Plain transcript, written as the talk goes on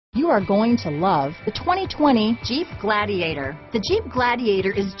You are going to love the 2020 Jeep Gladiator. The Jeep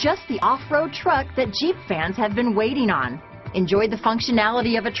Gladiator is just the off-road truck that Jeep fans have been waiting on. Enjoy the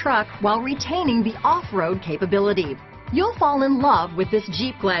functionality of a truck while retaining the off-road capability. You'll fall in love with this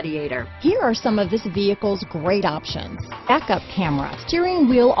Jeep Gladiator. Here are some of this vehicle's great options: backup camera, steering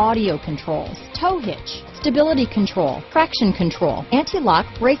wheel audio controls, tow hitch, stability control, traction control, anti-lock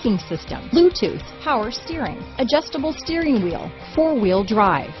braking system, Bluetooth, power steering, adjustable steering wheel, four-wheel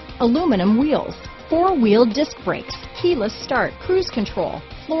drive, aluminum wheels, four-wheel disc brakes, keyless start, cruise control,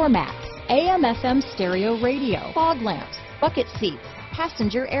 floor mats, AM/FM stereo radio, fog lamps, bucket seats,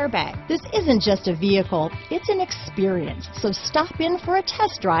 passenger airbag. This isn't just a vehicle, it's an experience. So stop in for a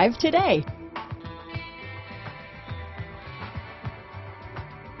test drive today.